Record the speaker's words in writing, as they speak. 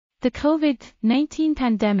The COVID-19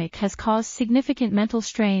 pandemic has caused significant mental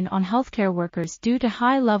strain on healthcare workers due to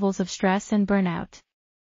high levels of stress and burnout.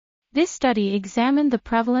 This study examined the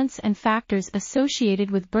prevalence and factors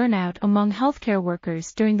associated with burnout among healthcare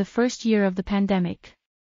workers during the first year of the pandemic.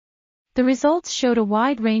 The results showed a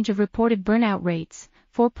wide range of reported burnout rates,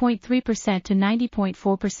 4.3% to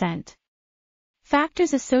 90.4%.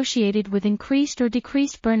 Factors associated with increased or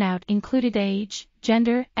decreased burnout included age,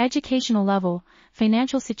 gender, educational level,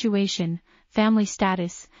 financial situation, family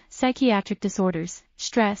status, psychiatric disorders,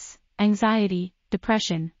 stress, anxiety,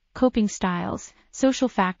 depression, coping styles, social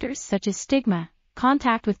factors such as stigma,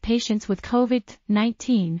 contact with patients with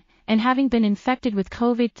COVID-19, and having been infected with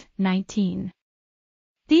COVID-19.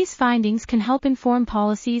 These findings can help inform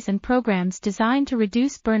policies and programs designed to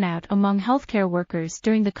reduce burnout among healthcare workers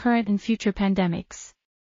during the current and future pandemics.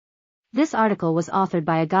 This article was authored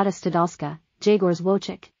by Agata Stodolska, Grzegorz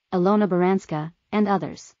Wójcik, Ilona Barańska, and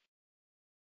others.